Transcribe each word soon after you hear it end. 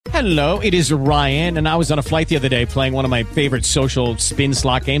Hello, it is Ryan, and I was on a flight the other day playing one of my favorite social spin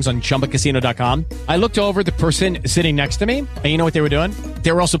slot games on ChumbaCasino.com. I looked over at the person sitting next to me, and you know what they were doing?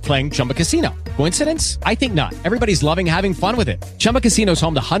 They were also playing Chumba Casino. Coincidence? I think not. Everybody's loving having fun with it. Chumba Casino is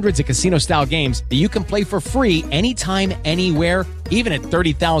home to hundreds of casino-style games that you can play for free anytime, anywhere, even at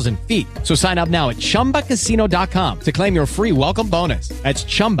 30,000 feet. So sign up now at ChumbaCasino.com to claim your free welcome bonus. That's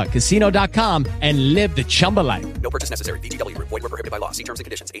ChumbaCasino.com and live the Chumba life. No purchase necessary. VGW. Void were prohibited by law. See terms and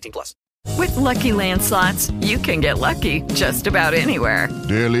conditions. 18+. With Lucky Land Slots, you can get lucky just about anywhere.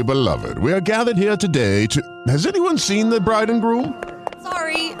 Dearly beloved, we are gathered here today to... Has anyone seen the bride and groom?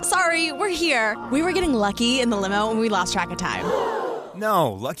 Sorry, we're here. We were getting lucky in the limo and we lost track of time.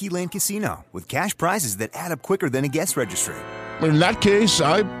 No, Lucky Land Casino, with cash prizes that add up quicker than a guest registry. In that case,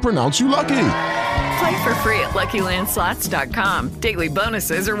 I pronounce you lucky. Play for free at LuckyLandSlots.com. Daily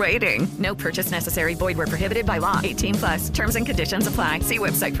bonuses are waiting. No purchase necessary. Void where prohibited by law. 18+. Terms and conditions apply. See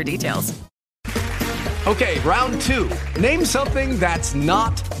website for details. Okay, round two. Name something that's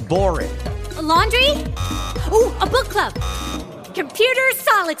not boring. A laundry? Ooh, a book club. Computer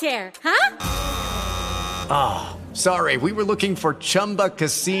solitaire, huh? Ah, oh, sorry. We were looking for Chumba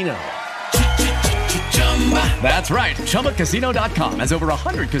Casino. That's right. ChumbaCasino.com has over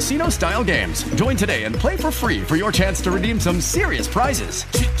 100 casino-style games. Join today and play for free for your chance to redeem some serious prizes.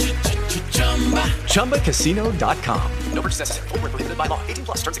 ChumbaCasino.com. No purchase necessary. Void were prohibited by law. 18+.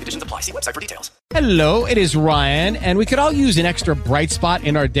 Terms and conditions apply. See website for details. Hello, it is Ryan, and we could all use an extra bright spot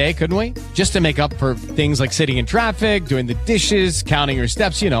in our day, couldn't we? Just to make up for things like sitting in traffic, doing the dishes, counting your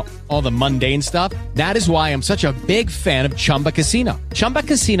steps, you know, all the mundane stuff. That is why I'm such a big fan of Chumba Casino. Chumba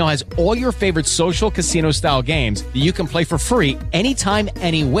Casino has all your favorite social casino-style games that you can play for free anytime,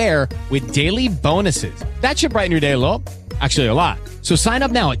 anywhere with daily bonuses. That should brighten your day a little. Actually, a lot. So sign up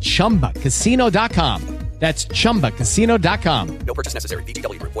now at ChumbaCasino.com. That's ChumbaCasino.com. No purchase necessary.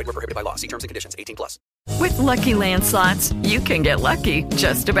 VGW. Void were prohibited by law. See terms and conditions. 18+. With Lucky Land Slots, you can get lucky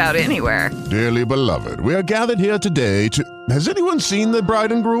just about anywhere. Dearly beloved, we are gathered here today to... Has anyone seen the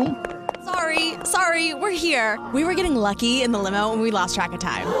bride and groom? Sorry, we're here. We were getting lucky in the limo and we lost track of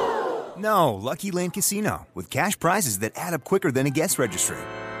time. No, Lucky Land Casino, with cash prizes that add up quicker than a guest registry.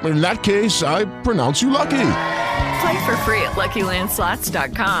 In that case, I pronounce you lucky. Play for free at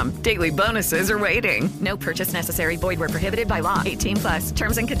LuckyLandSlots.com. Daily bonuses are waiting. No purchase necessary. Void where prohibited by law. 18+.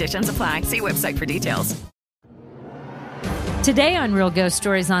 Terms and conditions apply. See website for details. Today on Real Ghost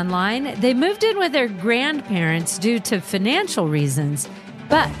Stories Online, they moved in with their grandparents due to financial reasons.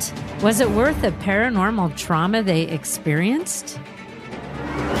 But was it worth the paranormal trauma they experienced?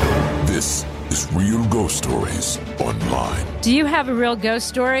 This is Real Ghost Stories Online. Do you have a real ghost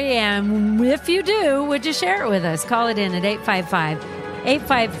story? And if you do, would you share it with us? Call it in at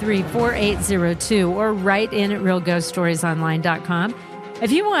 855-853-4802 or write in at realghoststoriesonline.com.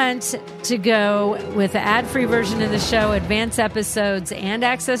 If you want to go with the ad-free version of the show, advance episodes, and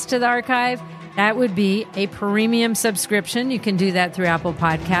access to the archive, that would be a premium subscription. You can do that through Apple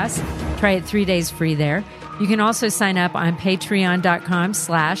Podcasts. Try it 3 days free there. You can also sign up on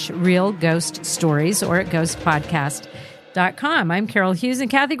patreon.com/realghoststories or at ghostpodcast.com. I'm Carol Hughes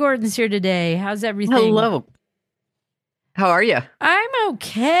and Kathy Gordon's here today. How's everything? Hello. How are you? I'm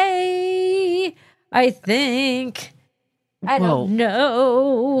okay, I think. I don't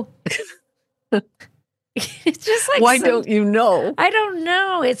know. It's just like... Why don't you know? I don't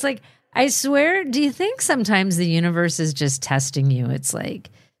know. It's like, I swear, do you think sometimes the universe is just testing you? It's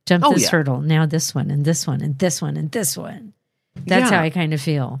like... Jump this hurdle, now this one, and this one, and this one, and this one. That's how I kind of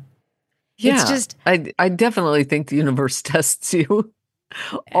feel. Yeah, it's just... I definitely think the universe tests you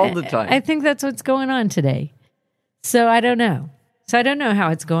all the time. I think that's what's going on today. So I don't know. I don't know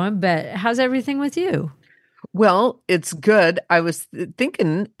how it's going, but how's everything with you? Well, it's good. I was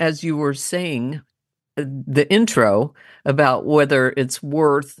thinking as you were saying the intro about whether it's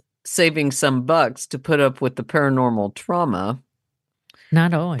worth saving some bucks to put up with the paranormal trauma.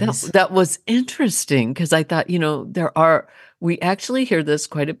 Not always. That was interesting because I thought, we actually hear this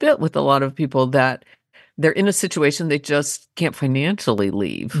quite a bit with a lot of people that they're in a situation they just can't financially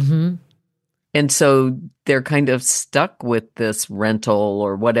leave. Mm-hmm. And so they're kind of stuck with this rental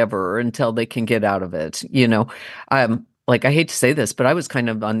or whatever until they can get out of it. I hate to say this, but I was kind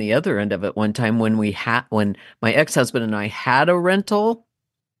of on the other end of it one time when my ex-husband and I had a rental.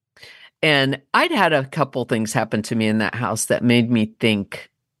 And I'd had a couple things happen to me in that house that made me think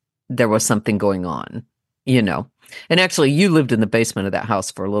there was something going on, And actually, you lived in the basement of that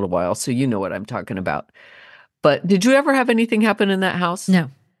house for a little while, so you know what I'm talking about. But did you ever have anything happen in that house? No.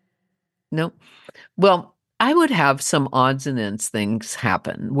 No? Well, I would have some odds and ends things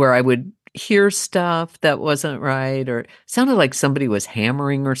happen where I would hear stuff that wasn't right, or it sounded like somebody was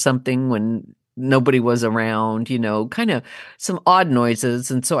hammering or something when nobody was around, kind of some odd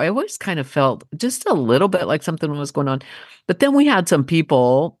noises. And so I always kind of felt just a little bit like something was going on. But then we had some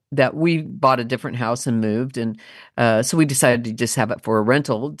people that we bought a different house and moved. And so we decided to just have it for a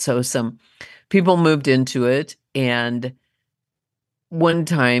rental. So some people moved into it. And one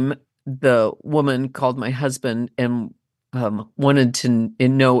time the woman called my husband and wanted to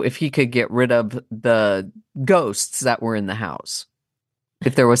know if he could get rid of the ghosts that were in the house,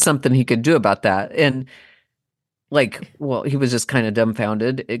 if there was something he could do about that. And he was just kind of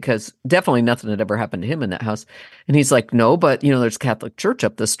dumbfounded because definitely nothing had ever happened to him in that house. And he's like, no, but there's Catholic church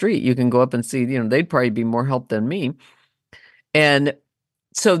up the street. You can go up and see, they'd probably be more help than me. And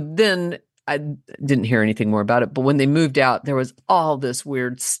so then I didn't hear anything more about it. But when they moved out, there was all this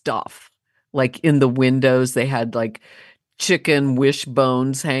weird stuff, like in the windows. They had like chicken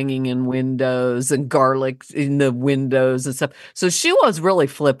wishbones hanging in windows and garlic in the windows and stuff. So she was really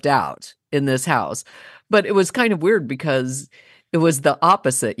flipped out in this house. But it was kind of weird because it was the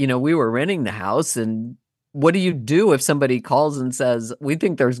opposite. We were renting the house, and what do you do if somebody calls and says, we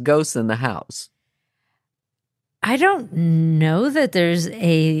think there's ghosts in the house? I don't know that there's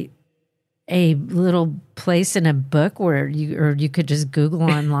a little place in a book where you could just Google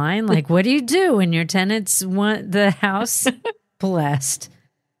online, like, what do you do when your tenants want the house blessed?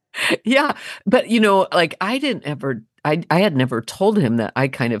 Yeah. But, I had never told him that I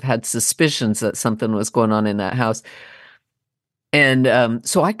kind of had suspicions that something was going on in that house. And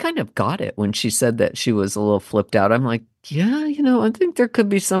so I kind of got it when she said that she was a little flipped out. I'm like, yeah, I think there could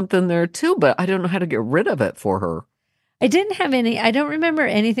be something there too, but I don't know how to get rid of it for her. I don't remember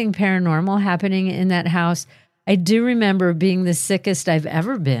anything paranormal happening in that house. I do remember being the sickest I've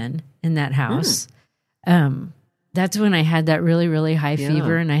ever been in that house. That's when I had that really, really high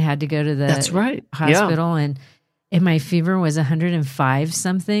fever, and I had to go to the hospital, and my fever was 105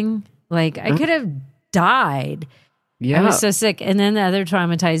 something. Like, I could have died. Yeah. I was so sick. And then the other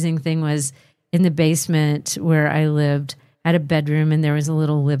traumatizing thing was in the basement where I lived. I had a bedroom and there was a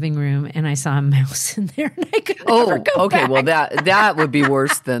little living room, and I saw a mouse in there, and I could never go back. Well, that would be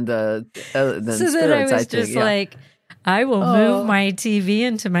worse than the than so spirits. Then I was just like, I will move my TV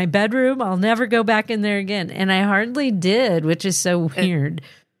into my bedroom. I'll never go back in there again. And I hardly did, which is so weird.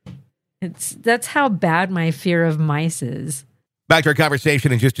 That's how bad my fear of mice is. Back to our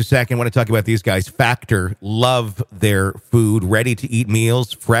conversation in just a second. I want to talk about these guys. Factor, love their food, ready-to-eat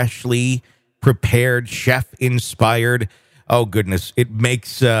meals, freshly prepared, chef-inspired. Oh, goodness. It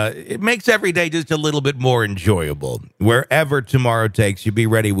makes every day just a little bit more enjoyable. Wherever tomorrow takes you, be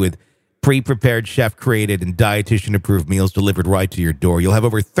ready with pre-prepared, chef-created, and dietitian-approved meals delivered right to your door. You'll have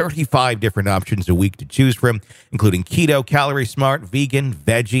over 35 different options a week to choose from, including keto, calorie smart, vegan,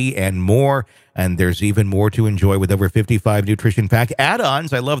 veggie, and more. And there's even more to enjoy with over 55 nutrition pack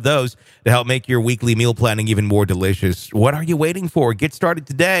add-ons. I love those to help make your weekly meal planning even more delicious. What are you waiting for? Get started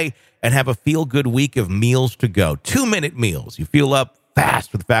today and have a feel-good week of meals to go. 2-minute meals. You fuel up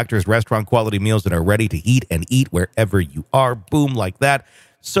fast with Factor's restaurant-quality meals that are ready to heat and eat wherever you are. Boom, like that.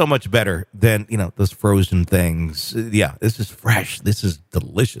 So much better than, those frozen things. Yeah, this is fresh. This is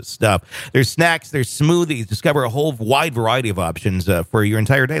delicious stuff. There's snacks, there's smoothies. Discover a whole wide variety of options for your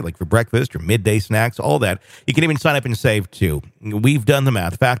entire day, like for breakfast or midday snacks, all that. You can even sign up and save, too. We've done the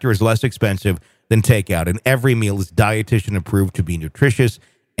math. Factor is less expensive than takeout, and every meal is dietitian approved to be nutritious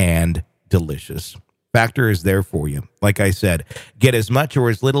and delicious. Factor is there for you. Like I said, get as much or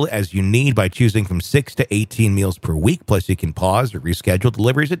as little as you need by choosing from 6 to 18 meals per week. Plus, you can pause or reschedule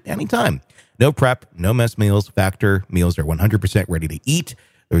deliveries at any time. No prep, no mess meals. Factor meals are 100% ready to eat.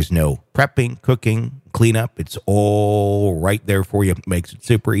 There's no prepping, cooking, cleanup. It's all right there for you. It makes it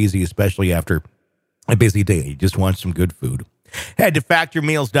super easy, especially after a busy day. You just want some good food. Head to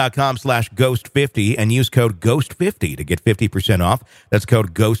factormeals.com/ghost50 and use code GHOST50 to get 50% off. That's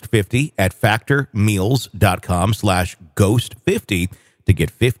code GHOST50 at factormeals.com/ghost50 to get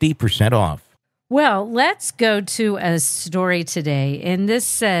 50% off. Well, let's go to a story today. And this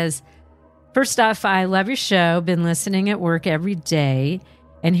says, first off, I love your show. Been listening at work every day,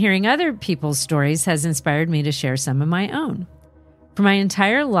 and hearing other people's stories has inspired me to share some of my own. For my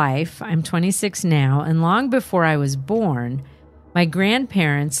entire life, I'm 26 now, and long before I was born, my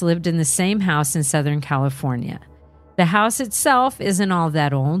grandparents lived in the same house in Southern California. The house itself isn't all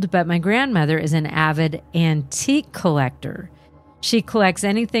that old, but my grandmother is an avid antique collector. She collects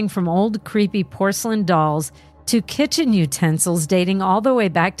anything from old creepy porcelain dolls to kitchen utensils dating all the way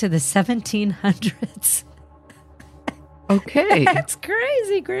back to the 1700s. Okay. That's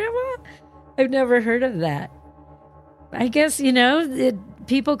crazy, Grandma. I've never heard of that. I guess,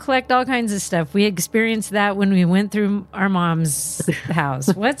 people collect all kinds of stuff. We experienced that when we went through our mom's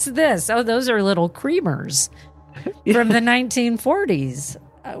house. What's this? Oh, those are little creamers from the 1940s.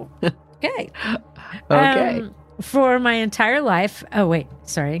 Oh, okay. Okay. For my entire life. Oh, wait.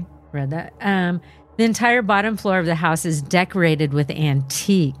 Sorry. Read that. The entire bottom floor of the house is decorated with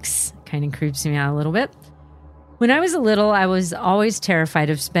antiques. Kind of creeps me out a little bit. When I was little, I was always terrified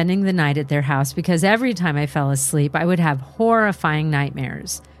of spending the night at their house because every time I fell asleep, I would have horrifying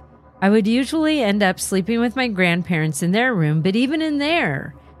nightmares. I would usually end up sleeping with my grandparents in their room, but even in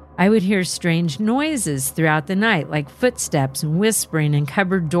there, I would hear strange noises throughout the night, like footsteps and whispering and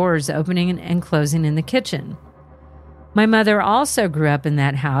cupboard doors opening and closing in the kitchen. My mother also grew up in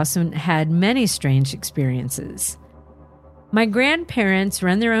that house and had many strange experiences. My grandparents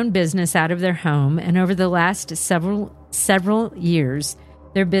run their own business out of their home, and over the last several years,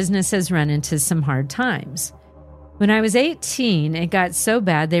 their business has run into some hard times. When I was 18, it got so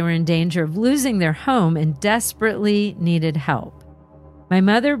bad they were in danger of losing their home and desperately needed help. My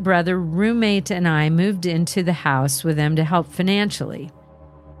mother, brother, roommate, and I moved into the house with them to help financially.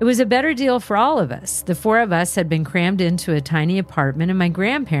 It was a better deal for all of us. The four of us had been crammed into a tiny apartment, and my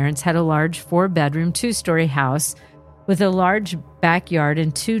grandparents had a large 4-bedroom, 2-story house with a large backyard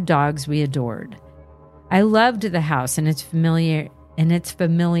and 2 dogs we adored. I loved the house and its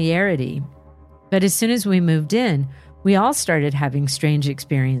familiarity, but as soon as we moved in, we all started having strange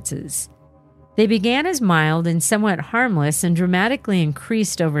experiences. They began as mild and somewhat harmless and dramatically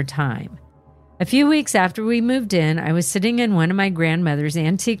increased over time. A few weeks after we moved in, I was sitting in one of my grandmother's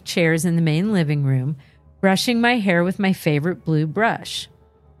antique chairs in the main living room, brushing my hair with my favorite blue brush.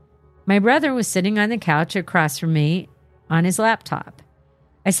 My brother was sitting on the couch across from me on his laptop.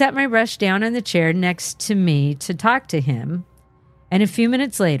 I set my brush down on the chair next to me to talk to him, and a few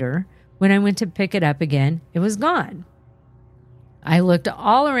minutes later, when I went to pick it up again, it was gone. I looked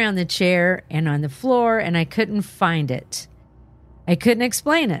all around the chair and on the floor, and I couldn't find it. I couldn't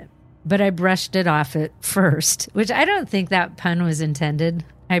explain it, but I brushed it off at first, which I don't think that pun was intended.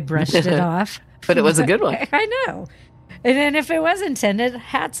 I brushed it off. But it was a good one. I know. And then if it was intended,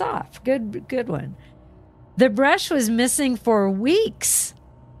 hats off. Good one. The brush was missing for weeks.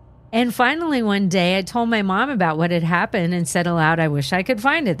 And finally one day I told my mom about what had happened and said aloud, I wish I could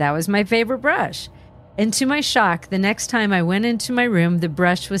find it. That was my favorite brush. And to my shock, the next time I went into my room, the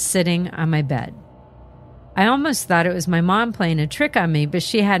brush was sitting on my bed. I almost thought it was my mom playing a trick on me, but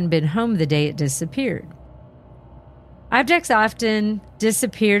she hadn't been home the day it disappeared. Objects often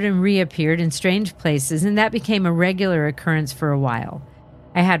disappeared and reappeared in strange places, and that became a regular occurrence for a while.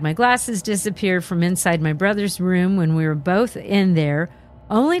 I had my glasses disappear from inside my brother's room when we were both in there,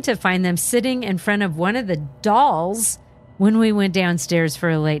 only to find them sitting in front of one of the dolls when we went downstairs for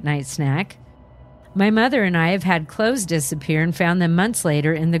a late night snack. My mother and I have had clothes disappear and found them months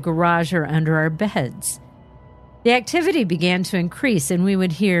later in the garage or under our beds. The activity began to increase, and we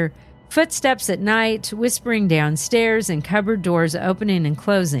would hear footsteps at night, whispering downstairs, and cupboard doors opening and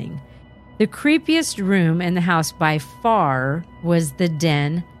closing. The creepiest room in the house by far was the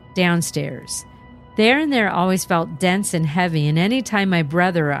den downstairs. The air in there always felt dense and heavy, and any time my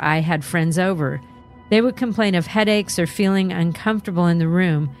brother or I had friends over, they would complain of headaches or feeling uncomfortable in the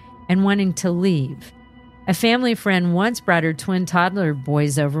room and wanting to leave. A family friend once brought her twin toddler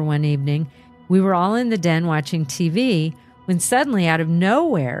boys over one evening. We were all in the den watching TV when suddenly, out of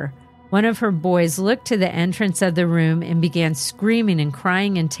nowhere, one of her boys looked to the entrance of the room and began screaming and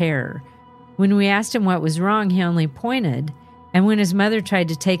crying in terror. When we asked him what was wrong, he only pointed, and when his mother tried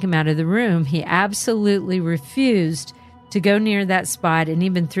to take him out of the room, he absolutely refused to go near that spot and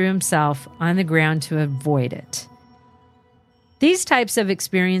even threw himself on the ground to avoid it. These types of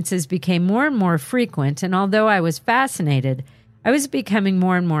experiences became more and more frequent, and although I was fascinated, I was becoming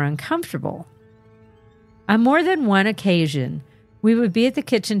more and more uncomfortable. On more than one occasion, we would be at the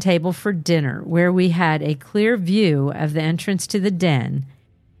kitchen table for dinner, where we had a clear view of the entrance to the den,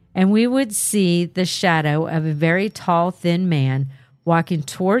 and we would see the shadow of a very tall, thin man walking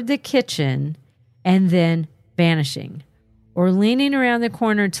toward the kitchen and then vanishing, or leaning around the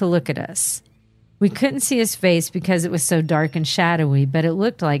corner to look at us. We couldn't see his face because it was so dark and shadowy, but it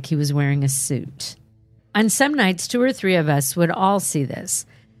looked like he was wearing a suit. On some nights, 2 or 3 of us would all see this.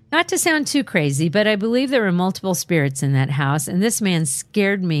 Not to sound too crazy, but I believe there were multiple spirits in that house, and this man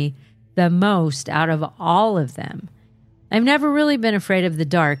scared me the most out of all of them. I've never really been afraid of the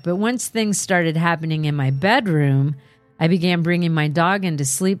dark, but once things started happening in my bedroom, I began bringing my dog in to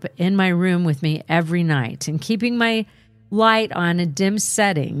sleep in my room with me every night and keeping my light on a dim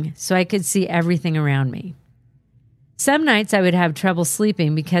setting so I could see everything around me. Some nights I would have trouble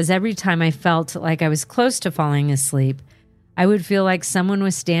sleeping because every time I felt like I was close to falling asleep, I would feel like someone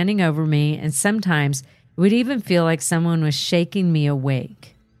was standing over me, and sometimes it would even feel like someone was shaking me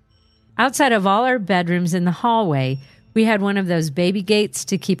awake. Outside of all our bedrooms in the hallway, we had one of those baby gates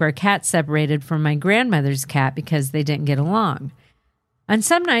to keep our cat separated from my grandmother's cat because they didn't get along. On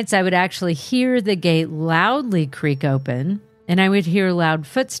some nights, I would actually hear the gate loudly creak open, and I would hear loud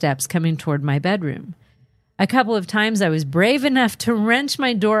footsteps coming toward my bedroom. A couple of times I was brave enough to wrench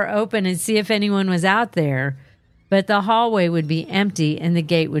my door open and see if anyone was out there, but the hallway would be empty and the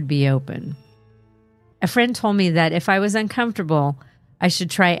gate would be open. A friend told me that if I was uncomfortable, I should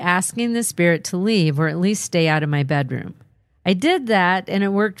try asking the spirit to leave or at least stay out of my bedroom. I did that, and it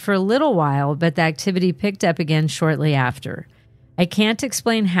worked for a little while, but the activity picked up again shortly after. I can't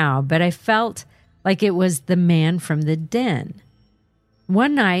explain how, but I felt like it was the man from the den.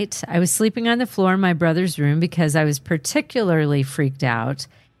 One night, I was sleeping on the floor in my brother's room because I was particularly freaked out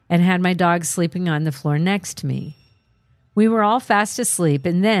and had my dog sleeping on the floor next to me. We were all fast asleep,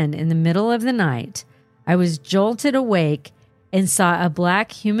 and then, in the middle of the night, I was jolted awake and saw a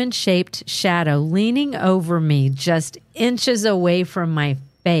black human-shaped shadow leaning over me just inches away from my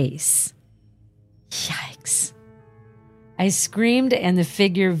face. Yikes. I screamed and the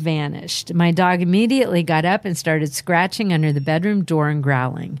figure vanished. My dog immediately got up and started scratching under the bedroom door and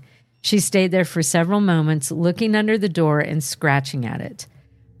growling. She stayed there for several moments, looking under the door and scratching at it.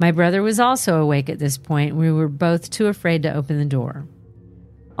 My brother was also awake at this point. We were both too afraid to open the door.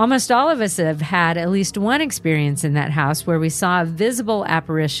 Almost all of us have had at least one experience in that house where we saw a visible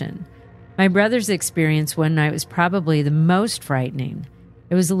apparition. My brother's experience one night was probably the most frightening.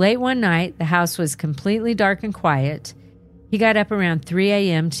 It was late one night. The house was completely dark and quiet. He got up around 3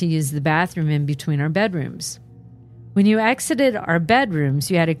 a.m. to use the bathroom in between our bedrooms. When you exited our bedrooms,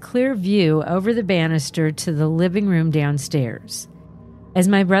 you had a clear view over the banister to the living room downstairs. As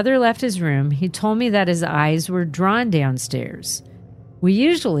my brother left his room, he told me that his eyes were drawn downstairs. We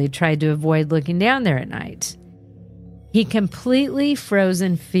usually tried to avoid looking down there at night. He completely froze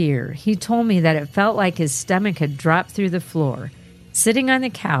in fear. He told me that it felt like his stomach had dropped through the floor. Sitting on the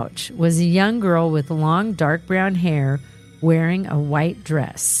couch was a young girl with long, dark brown hair wearing a white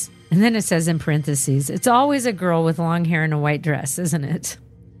dress. And then it says in parentheses, it's always a girl with long hair and a white dress, isn't it?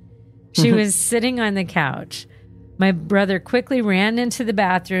 She was sitting on the couch. My brother quickly ran into the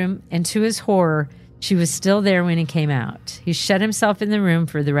bathroom, and to his horror, she was still there when he came out. He shut himself in the room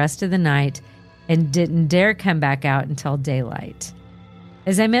for the rest of the night and didn't dare come back out until daylight.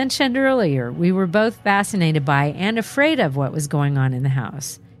 As I mentioned earlier, we were both fascinated by and afraid of what was going on in the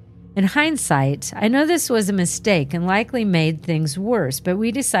house. In hindsight, I know this was a mistake and likely made things worse, but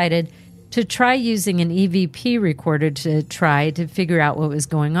we decided to try using an EVP recorder to try to figure out what was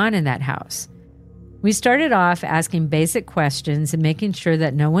going on in that house. We started off asking basic questions and making sure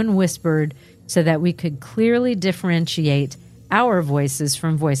that no one whispered so that we could clearly differentiate our voices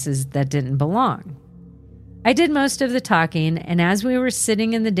from voices that didn't belong. I did most of the talking, and as we were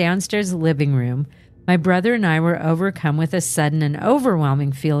sitting in the downstairs living room, my brother and I were overcome with a sudden and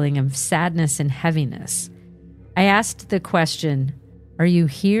overwhelming feeling of sadness and heaviness. I asked the question, "Are you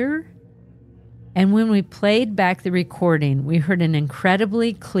here?" And when we played back the recording, we heard an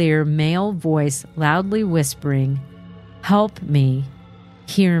incredibly clear male voice loudly whispering, "Help me,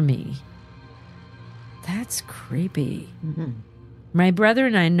 hear me." That's creepy. Mm-hmm. My brother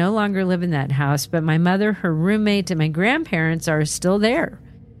and I no longer live in that house, but my mother, her roommate, and my grandparents are still there.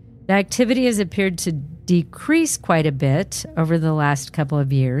 The activity has appeared to decrease quite a bit over the last couple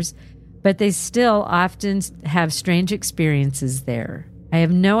of years, but they still often have strange experiences there. I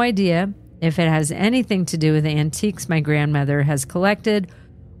have no idea if it has anything to do with the antiques my grandmother has collected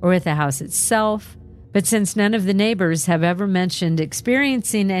or with the house itself, but since none of the neighbors have ever mentioned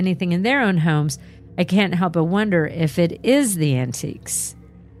experiencing anything in their own homes, I can't help but wonder if it is the antiques.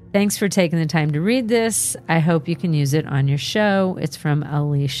 Thanks for taking the time to read this. I hope you can use it on your show. It's from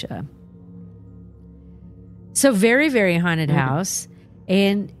Alicia. So very, very haunted house.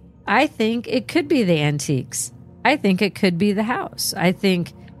 And I think it could be the antiques. I think it could be the house. I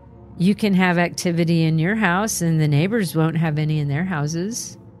think you can have activity in your house and the neighbors won't have any in their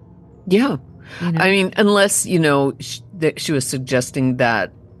houses. Yeah. You know? I mean, unless, she was suggesting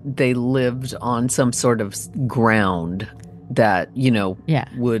that they lived on some sort of ground that,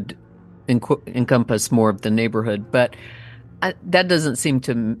 would encompass more of the neighborhood. But that doesn't seem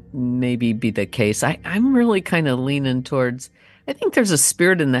to maybe be the case. I'm really kind of leaning towards, I think there's a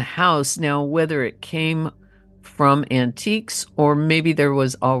spirit in the house. Now, whether it came from antiques or maybe there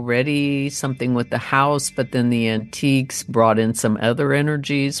was already something with the house, but then the antiques brought in some other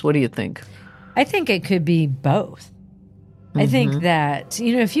energies. What do you think? I think it could be both. I think that,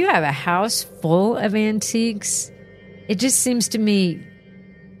 if you have a house full of antiques, it just seems to me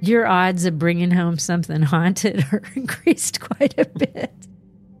your odds of bringing home something haunted are increased quite a bit.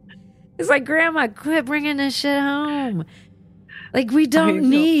 It's like, Grandma, quit bringing this shit home. Like, we don't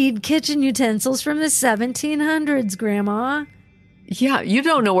need kitchen utensils from the 1700s, Grandma. Yeah, you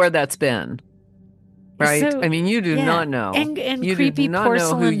don't know where that's been, right? So, I mean, you do not know. And you creepy do not know who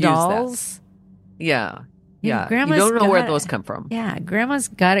porcelain used dolls. that. Yeah. Yeah. Grandma's you don't know where those come from. Yeah, Grandma's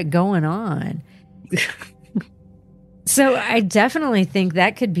got it going on. So I definitely think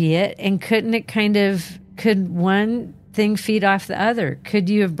that could be it. And could one thing feed off the other? Could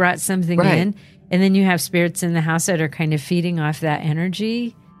you have brought something in and then you have spirits in the house that are kind of feeding off that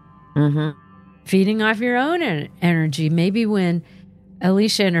energy? Feeding off your own energy. Maybe when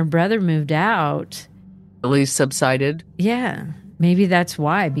Alicia and her brother moved out, at least subsided. Yeah. Maybe that's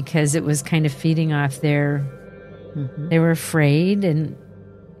why, because it was kind of feeding off their, they were afraid and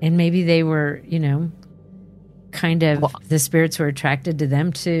maybe they were, kind of, the spirits were attracted to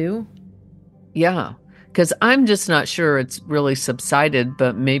them too. Yeah. Because I'm just not sure it's really subsided,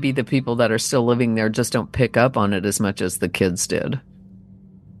 but maybe the people that are still living there just don't pick up on it as much as the kids did.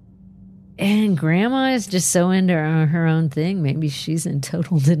 And Grandma is just so into her own thing. Maybe she's in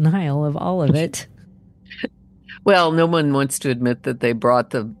total denial of all of it. Well, no one wants to admit that they brought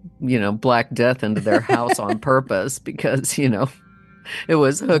the, Black Death into their house on purpose because, it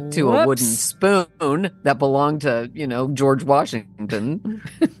was hooked to a wooden spoon that belonged to, George Washington.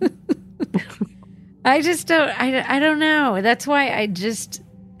 I just don't, I don't know. That's why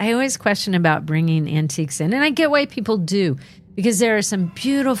I always question about bringing antiques in. And I get why people do, because there are some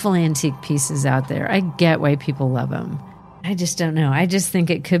beautiful antique pieces out there. I get why people love them. I just don't know. I just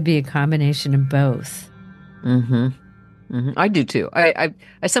think it could be a combination of both. I do too. I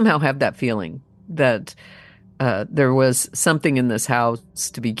somehow have that feeling that there was something in this house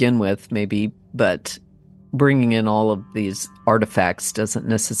to begin with, maybe, but bringing in all of these artifacts doesn't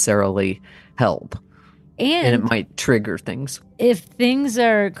necessarily help. And it might trigger things. If things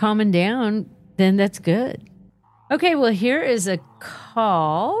are calming down, then that's good. Okay, well, here is a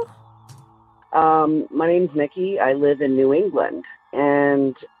call. My name's Nikki. I live in New England.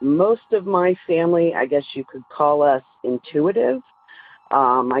 And most of my family, I guess you could call us intuitive.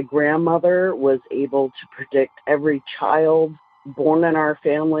 My grandmother was able to predict every child born in our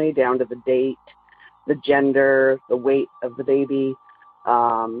family down to the date, the gender, the weight of the baby.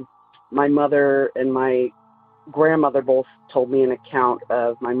 My mother and my grandmother both told me an account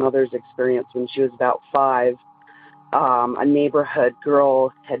of my mother's experience when she was about 5. A neighborhood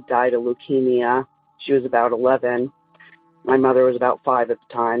girl had died of leukemia. She was about 11. My mother was about 5 at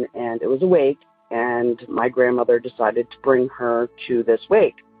the time, and it was a wake, and my grandmother decided to bring her to this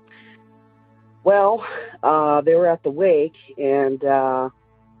wake. Well, they were at the wake, and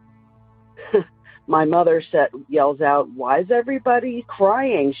my mother yells out, "Why is everybody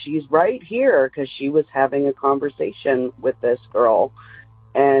crying? She's right here," because she was having a conversation with this girl.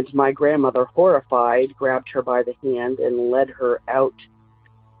 And my grandmother, horrified, grabbed her by the hand and led her out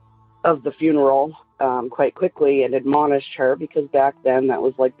of the funeral quite quickly and admonished her, because back then, that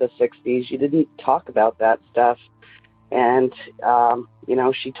was like the 60s. You didn't talk about that stuff. And,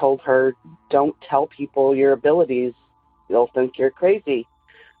 she told her, "Don't tell people your abilities. They'll think you're crazy.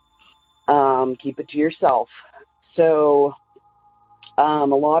 Keep it to yourself." So a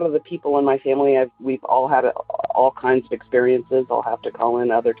lot of the people in my family, we've all had all kinds of experiences. I'll have to call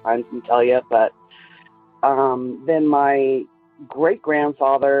in other times and tell you. But then my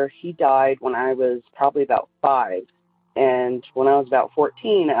great-grandfather, he died when I was probably about 5. And when I was about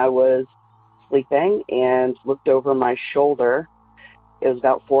 14, I was sleeping and looked over my shoulder. It was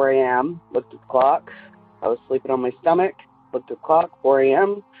about 4 a.m., looked at the clock. I was sleeping on my stomach, looked at the clock, 4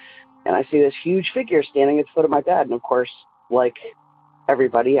 a.m., and I see this huge figure standing at the foot of my bed. And, of course, like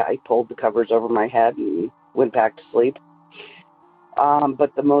everybody, I pulled the covers over my head and went back to sleep.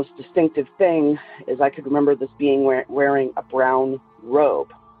 But the most distinctive thing is I could remember this being wearing a brown robe.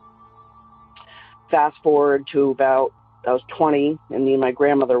 Fast forward to about, I was 20, and me and my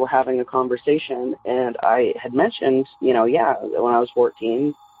grandmother were having a conversation, and I had mentioned, when I was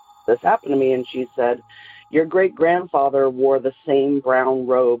 14, this happened to me, and she said, "Your great-grandfather wore the same brown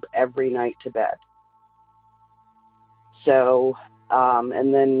robe every night to bed." So,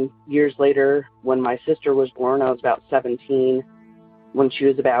 and then years later, when my sister was born, I was about 17. When she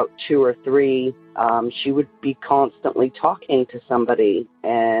was about 2 or 3, she would be constantly talking to somebody,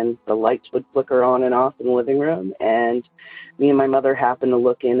 and the lights would flicker on and off in the living room. And me and my mother happened to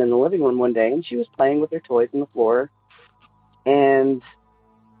look in the living room one day, and she was playing with her toys on the floor and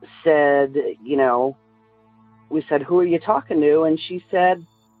said, we said, who are you talking to? And she said,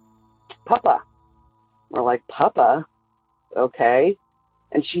 Papa. We're like, Papa? Okay.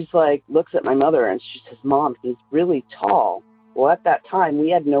 And she's like, looks at my mother and she says, Mom, he's really tall. Well, at that time, we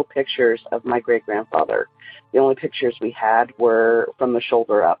had no pictures of my great-grandfather. The only pictures we had were from the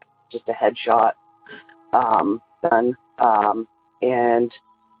shoulder up, just a headshot done. And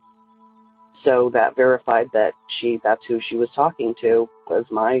so that verified that that's who she was talking to, was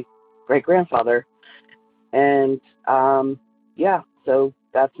my great-grandfather. And, so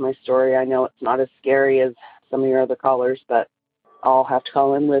that's my story. I know it's not as scary as some of your other callers, but I'll have to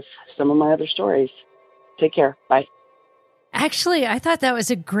call in with some of my other stories. Take care. Bye. Actually, I thought that was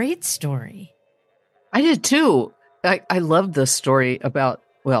a great story. I did too. I loved the story about,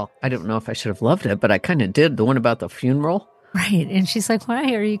 well, I don't know if I should have loved it, but I kind of did. The one about the funeral. Right. And she's like,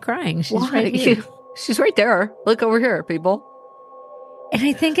 why are you crying? She's right here. She's right there. Look over here, people. And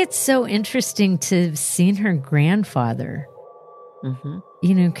I think it's so interesting to have seen her grandfather. Mm-hmm.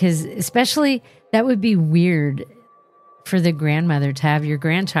 You know, because especially that would be weird for the grandmother to have your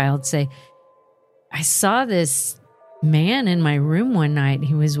grandchild say, I saw this man in my room one night.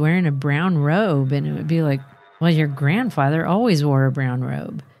 He was wearing a brown robe. And it would be like, well, your grandfather always wore a brown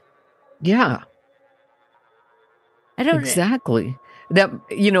robe. Yeah. I don't exactly. That,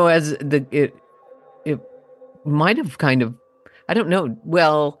 as it might have kind of, I don't know.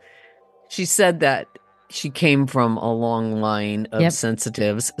 Well, she said that she came from a long line of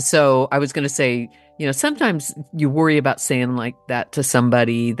sensitives. So I was going to say, sometimes you worry about saying like that to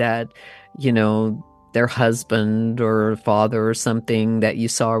somebody that, their husband or father or something that you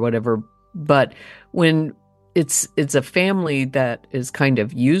saw or whatever. But when it's a family that is kind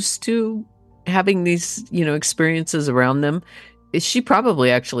of used to having these, experiences around them, she probably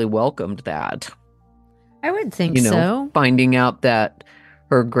actually welcomed that. I would think so. Finding out that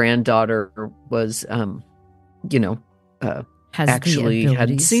her granddaughter was, actually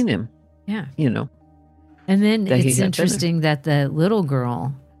had seen him. Yeah. And then it's interesting that the little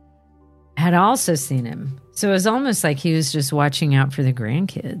girl had also seen him. So it was almost like he was just watching out for the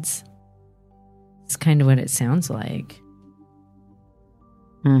grandkids. It's kind of what it sounds like.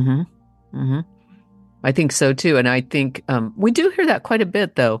 Mm-hmm. Mm-hmm. I think so too. And I think we do hear that quite a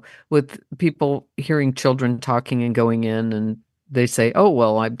bit though, with people hearing children talking and going in and they say, oh,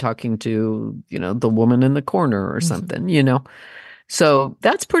 well, I'm talking to, the woman in the corner or something, So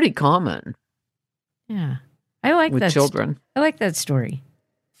that's pretty common. Yeah. I like with that. Children. I like that story.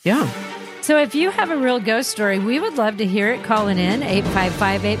 Yeah. So if you have a real ghost story, we would love to hear it. Call it in,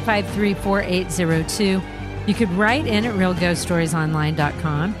 855-853-4802. You could write in at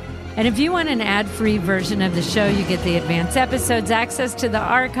realghoststoriesonline.com. And if you want an ad-free version of the show, you get the advanced episodes, access to the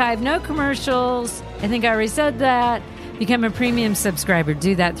archive, no commercials. I think I already said that. Become a premium subscriber.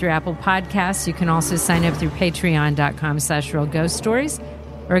 Do that through Apple Podcasts. You can also sign up through patreon.com/realghoststories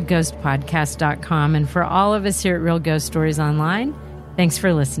or ghostpodcast.com. And for all of us here at Real Ghost Stories Online, thanks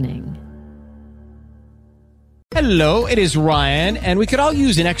for listening. Hello, it is Ryan, and we could all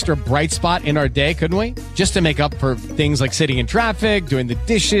use an extra bright spot in our day, couldn't we? Just to make up for things like sitting in traffic, doing the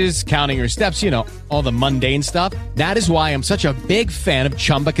dishes, counting your steps, all the mundane stuff. That is why I'm such a big fan of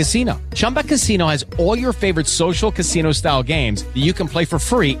Chumba Casino. Chumba Casino has all your favorite social casino-style games that you can play for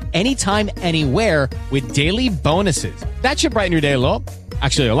free anytime, anywhere with daily bonuses. That should brighten your day a little.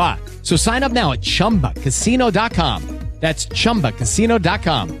 Actually, a lot. So sign up now at ChumbaCasino.com. That's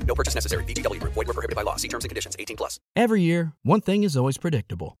ChumbaCasino.com. No purchase necessary. VGW Group. Void where prohibited by law. See terms and conditions. 18+. Every year, one thing is always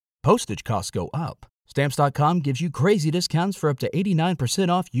predictable. Postage costs go up. Stamps.com gives you crazy discounts for up to 89%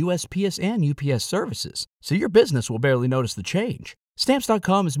 off USPS and UPS services, so your business will barely notice the change.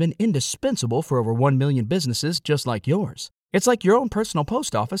 Stamps.com has been indispensable for over 1 million businesses just like yours. It's like your own personal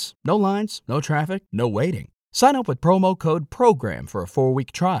post office. No lines, no traffic, no waiting. Sign up with promo code PROGRAM for a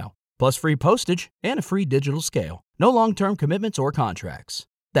 4-week trial, plus free postage and a free digital scale. No long-term commitments or contracts.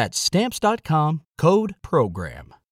 That's Stamps.com, code PROGRAM.